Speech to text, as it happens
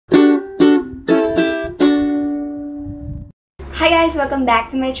Hi guys! Welcome back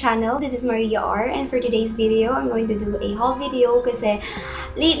to my channel. This is Maria R. And for today's video, I'm going to do a haul video kasi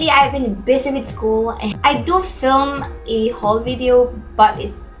lately I've been busy with school. And I do film a haul video, but it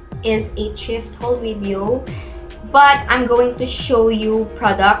is a thrift haul video. But I'm going to show you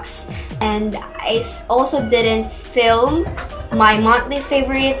products. And I also didn't film my monthly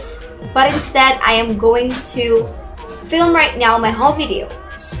favorites, but instead I am going to film right now my haul video.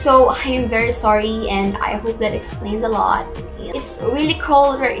 So I am very sorry and I hope that explains a lot. It's really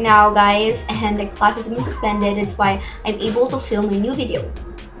cold right now, guys, and the class has been suspended. That's why I'm able to film a new video.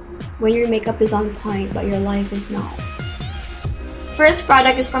 When your makeup is on point but your life is not. First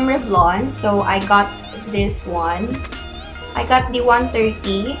product is from Revlon. So I got this one. I got the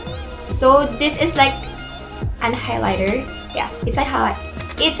 130. So this is like an highlighter. Yeah, it's a highlight.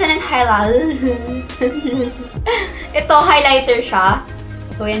 It's an highlighter. Ito, highlighter siya.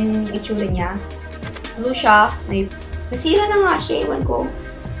 So, yan yung itsura niya. Blue siya. Nasira na nga siya. Ewan ko.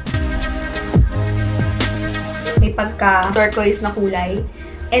 May pagka turquoise na kulay.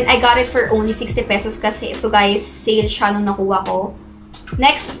 And I got it for only 60 pesos kasi ito guys, sale siya nung nakuha ko.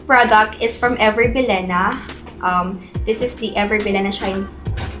 Next product is from Ever Bilena. This is the Ever Bilena Shine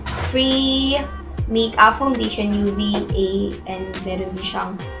Free Makeup Foundation UVA and meron din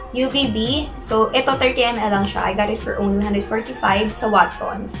siyang UVB. So, ito 30 ml lang siya. I got it for only 145 sa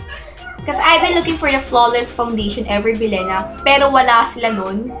Watsons. Kasi I've been looking for the Flawless Foundation Ever Bilena, pero wala sila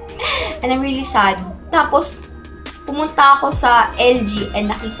nun. And I'm really sad. Tapos, pumunta ako sa LG and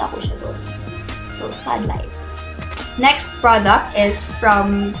nakita ko siya doon. So, sad life. Next product is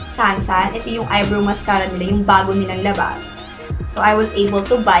from Sansan. Ito yung eyebrow mascara nila, yung bago nilang labas. So, I was able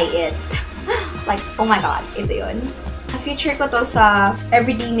to buy it. Like, oh my god, ito yun. Feature ko to sa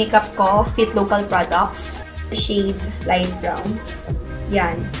everyday makeup ko, Fit Local Products. Shade light brown.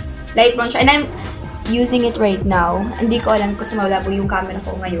 Yan. Light brown siya. And I'm using it right now. Hindi ko alam kung malabo yung camera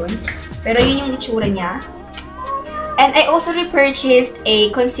ko ngayon. Pero yun yung itsura niya. And I also repurchased a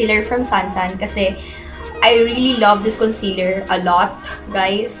concealer from Sansan kasi I really love this concealer a lot,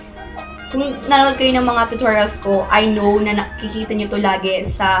 guys. Kung nanonood kayo ng mga tutorials ko, I know na nakikita nyo to lagi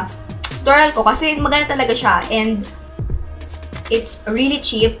sa tutorial ko kasi maganda talaga siya. And it's really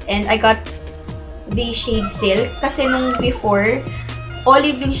cheap and I got the shade Silk kasi nung before,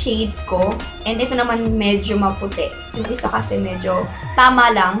 olive yung shade ko and ito naman medyo maputi. Yung isa kasi medyo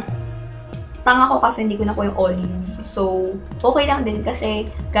tama lang. Tanga ko kasi hindi ko nakuha yung olive. So, okay lang din kasi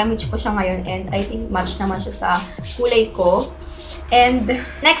gamit ko siya ngayon and I think match naman siya sa kulay ko. And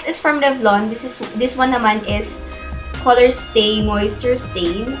next is from Revlon. This one naman is Color Stay Moisture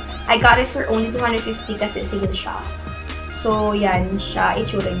Stain. I got it for only 250 kasi sale siya. So, yan siya,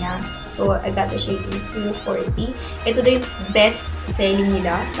 itsura niya. So, I got the shade in 040. Ito daw yung best selling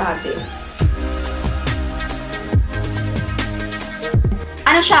nila sa akin.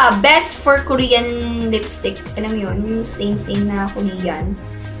 Ano siya? Best for Korean lipstick. Alam mo yun? Yung stain na Korean.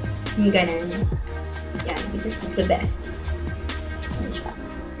 Yung ganun. Yan. This is the best. Ano siya?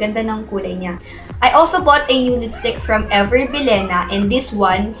 Ganda ng kulay niya. I also bought a new lipstick from Ever Bilena. And this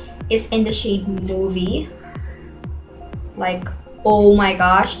one is in the shade Movie. Like, oh my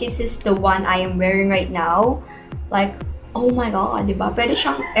gosh, this is the one I am wearing right now. Like, oh my god, diba? Pwede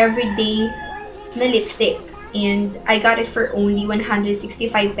siyang everyday na lipstick. And I got it for only 165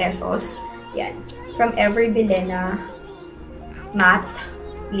 pesos. Yan. From Ever Bilena matte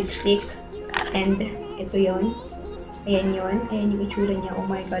lipstick. And ito yun. Ayan yun. Ayan yung itsura niya. Oh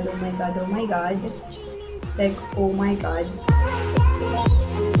my god, oh my god, oh my god. Like, oh my god.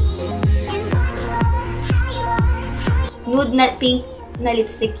 Nude na pink na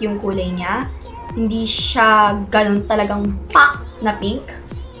lipstick yung kulay niya. Hindi siya ganun talagang pak na pink.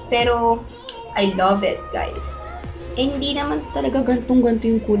 Pero, I love it, guys. Eh, hindi naman talaga gantong-ganto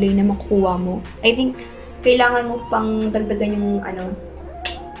yung kulay na makukuha mo. I think, kailangan mo pang dagdagan yung,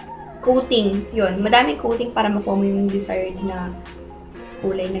 coating. Yun, madaming coating para makuha mo yung desired na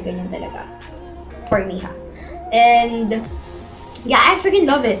kulay na ganyan talaga. For me, ha. And, yeah, I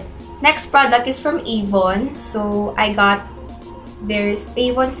freaking love it. Next product is from Avon. So, I got there's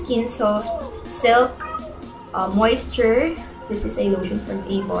Avon Skin Soft Silk Moisture. This is a lotion from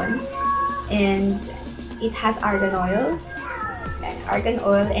Avon. And it has argan oil. Argan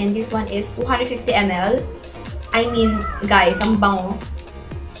oil. And this one is 250 ml. I mean, guys, ang bango.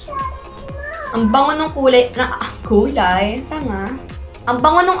 Ang bango ng kulay. Kulay? Tanga. Ang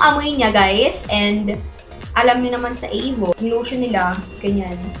bango ng amoy niya, guys. And alam niyo naman sa Avon, yung lotion nila,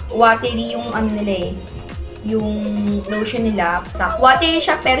 ganyan. Watery yung nila eh. Yung lotion nila. Watery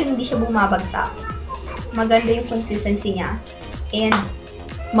siya pero hindi siya bumabagsak. Maganda yung consistency niya. And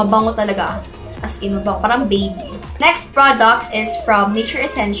mabango talaga. As in, mabango. Parang baby. Next product is from Nature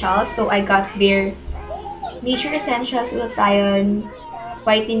Essentials. So, I got their Nature Essentials glutathione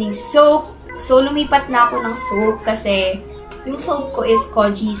whitening soap. So, lumipat na ako ng soap kasi yung soap ko is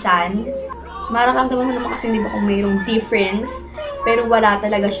Kojisan. Mararamdaman mo naman kasi hindi ba kung mayroong difference. Pero wala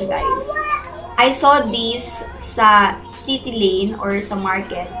talaga siya, guys. I saw this sa City Lane or sa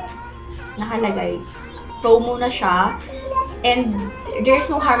market. Nakalagay. Promo na siya. And there's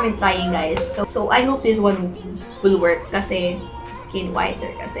no harm in trying, guys. So I hope this one will work kasi skin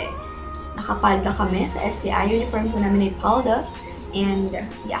whiter kasi nakapalda kami sa STI. Uniform ko namin ay palda. And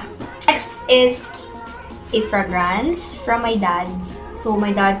yeah. Next is a fragrance from my dad. So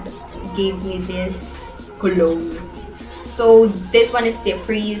my dad gave me this cologne. So this one is Deep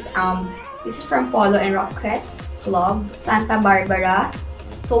Freeze. This is from Polo and Rocket Club, Santa Barbara.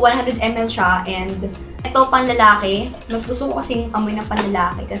 So, 100 ml siya. And ito, panlalaki. Mas gusto ko kasing amoy ng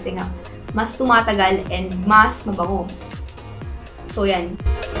panlalaki kasi nga, mas tumatagal and mas mabango. So, yan.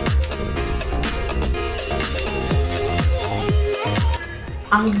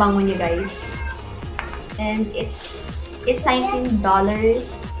 Ang bango niya, guys. And it's $19.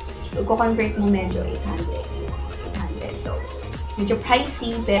 So, ko-convert mo medyo 800. So, medyo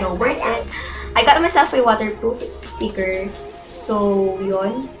pricey, pero worth it. I got myself a waterproof speaker. So,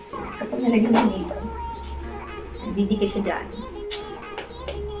 yun. So, kapag nalagyan mo dito, didikit siya dyan.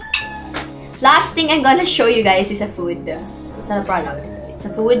 Last thing I'm gonna show you guys is a food. It's not a product. It's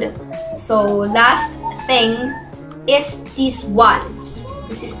a food. So, last thing is this one.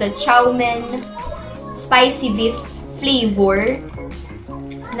 This is the chow mein spicy beef flavor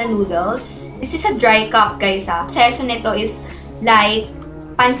na noodles. This is a dry cup, guys, ha. Proseso nito is like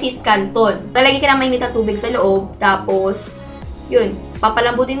pansit canton. Lalagay ka ng mainit na tubig sa loob, tapos, yun,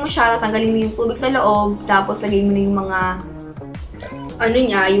 papalambutin mo siya, tanggalin mo yung tubig sa loob, tapos lagay mo na yung mga, ano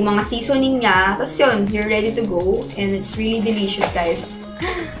niya, yung mga seasoning niya, tapos yun, you're ready to go, and it's really delicious, guys.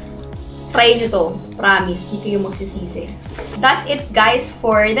 Try nyo to. Promise, hindi kayo magsisisi. That's it, guys,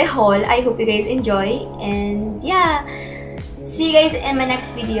 for the haul. I hope you guys enjoy, and yeah, see you guys in my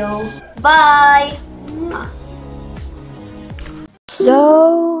next video. Bye!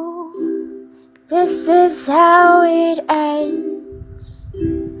 So, this is how it ends.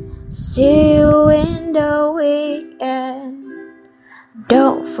 See you in the weekend.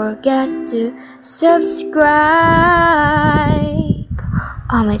 Don't forget to subscribe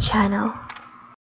on my channel.